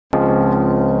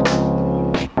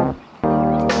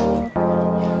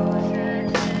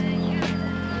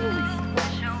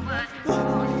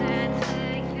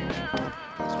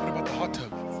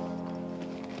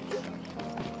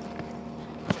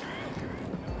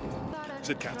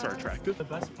said cats are attractive. The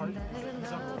best part is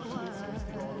on roller coasters,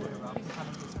 they go all the way around. It's kind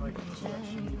of just like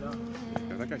shimmy down.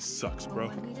 Yeah, that guy sucks, bro.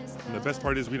 And the best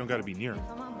part is we don't gotta be near him.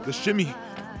 The shimmy.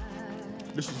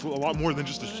 This is a lot more than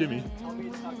just a shimmy. Tell me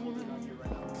it's not colder down here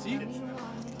right now. See?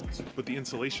 But the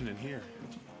insulation in here.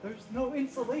 There's no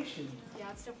insulation.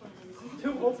 Yeah, it's definitely.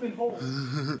 Two open holes.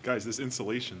 Guys, this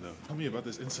insulation though. Tell me about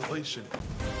this insulation.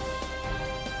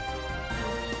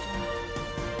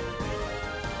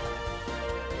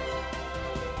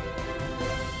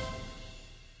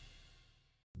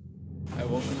 I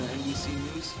opened the NBC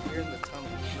News here in the town.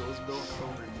 It was built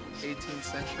over 18th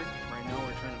century. Right now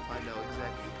we're trying to find out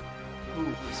exactly who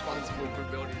is responsible for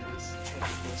building this.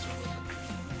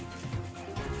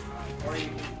 How are you?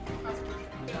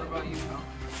 What about you, pal?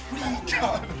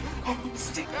 God! Oh,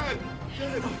 stick God!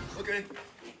 Okay.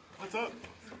 What's up?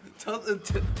 Tell the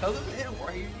man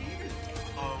why you're here.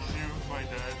 You, my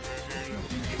dad, right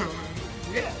here.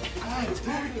 Yeah. God,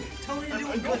 tell me you're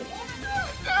doing good.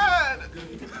 Dad!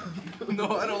 No,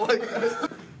 I don't like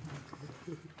that.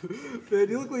 Man,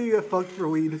 you look like you got fucked for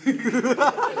weed. Don't let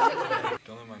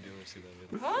my viewers see that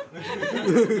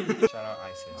video. Shout out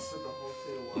ISIS.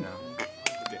 You know,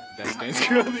 best dance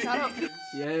girl.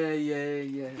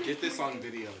 Yeah. Get this on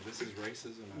video. This is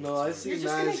racism. No, I see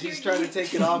Maz. He's trying to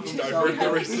take it off himself.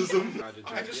 Racism.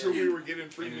 I just heard we were getting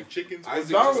free McChickens.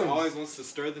 Isaac Darwin. just always wants to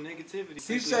stir the negativity.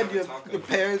 He said your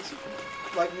parents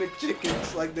like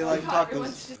McChickens, like they like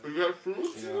tacos. We got fruit?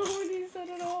 Yeah. What he said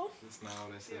at all. That's not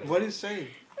what I said. What is saying?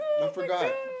 I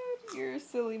forgot. You're a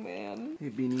silly man. Hey,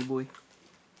 Beanie Boy.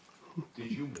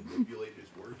 Did you manipulate his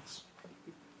words?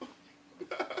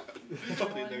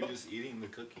 They're just eating the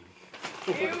cookie.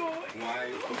 Ew.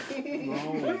 Why?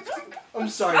 No. I'm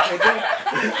sorry,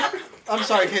 KJ. I'm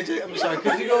sorry, KJ. I'm sorry.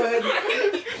 Could you go ahead?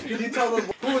 Could you tell them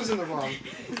who was in the wrong?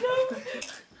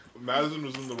 Madison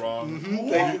was in the wrong.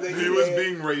 Thank you, He was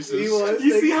being racist. He was.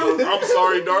 You see how I'm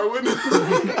sorry, Darwin.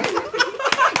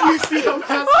 you see how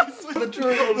fast The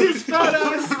truth. he's fat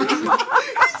ass.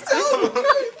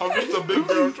 I'm just a big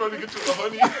girl trying to get you the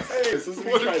honey. Hey, listen to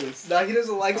me try this. Nah, he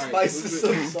doesn't like Alright, spices.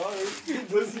 listen. I'm sorry.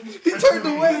 He turned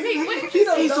away. He's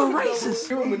a racist.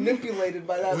 You were manipulated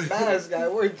by that Maz guy,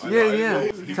 weren't you?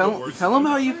 Yeah. Tell him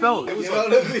how you felt. You know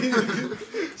what I mean?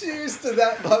 Cheers to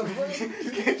that, my friend.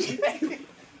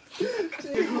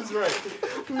 Who's right?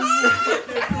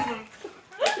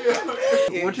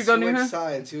 Won't you go near her?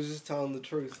 Sides. He was just telling the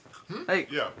truth. Hey,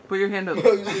 Yeah. put your hand up. He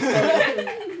was just telling the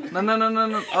truth. No.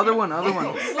 Other one.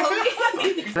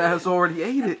 That has already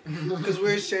ate it. Because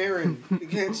we're sharing. You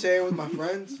can't share with my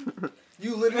friends.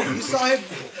 You literally, you saw him.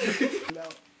 No.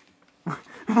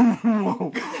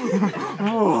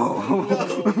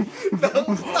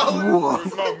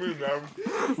 It's not me, man.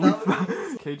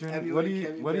 Kadrian, what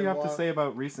do you have to say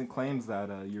about recent claims that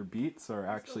your beats are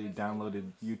actually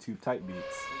downloaded YouTube type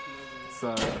beats?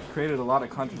 It's created a lot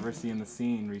of controversy in the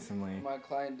scene recently. My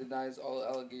client denies all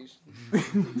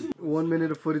allegations. 1 minute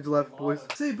of footage left, boys.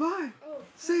 Say bye.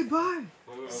 Say bye.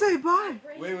 Say bye.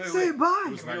 Wait. Say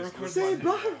bye. Say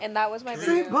bye. And that was my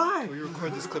Say video. bye. Will you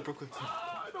record this clip real quick?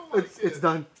 It's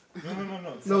done.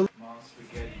 No. Mom,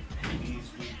 spaghetti.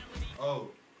 Oh,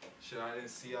 shit! I didn't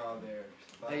see y'all there.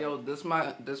 Hey yo, this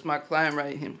my client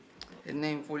right here. His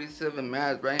name 47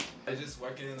 Maz, right? I just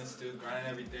working in the studio, grinding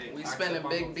every day. We spending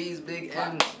big B's, big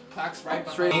M's. Clocks right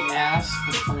Straight. Ate ass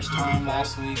for the first time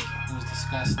last week. It was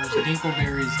disgusting. There's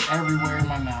dingleberries everywhere in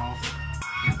my mouth.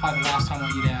 Yeah, probably the last time I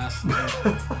eat ass.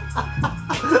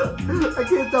 I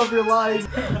can't tell if you're lying.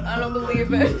 I don't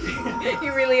believe it.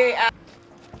 You really ate ass.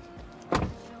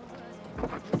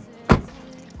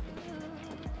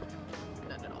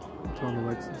 None at all. Tell me,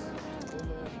 Alexis.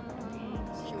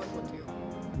 She wants one too.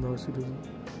 No, she doesn't.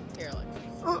 Here, Alexis.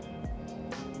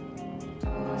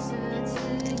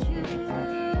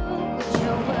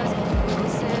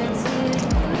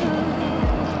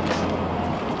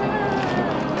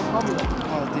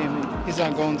 Oh damn it! He's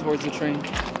not going towards the train.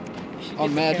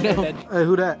 I'm mad now. Hey,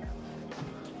 who that?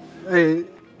 Hey.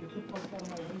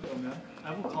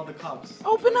 I will call the cops.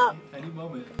 Open up. Any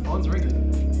moment. Phone's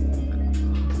ringing.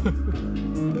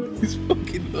 He's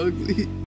fucking ugly.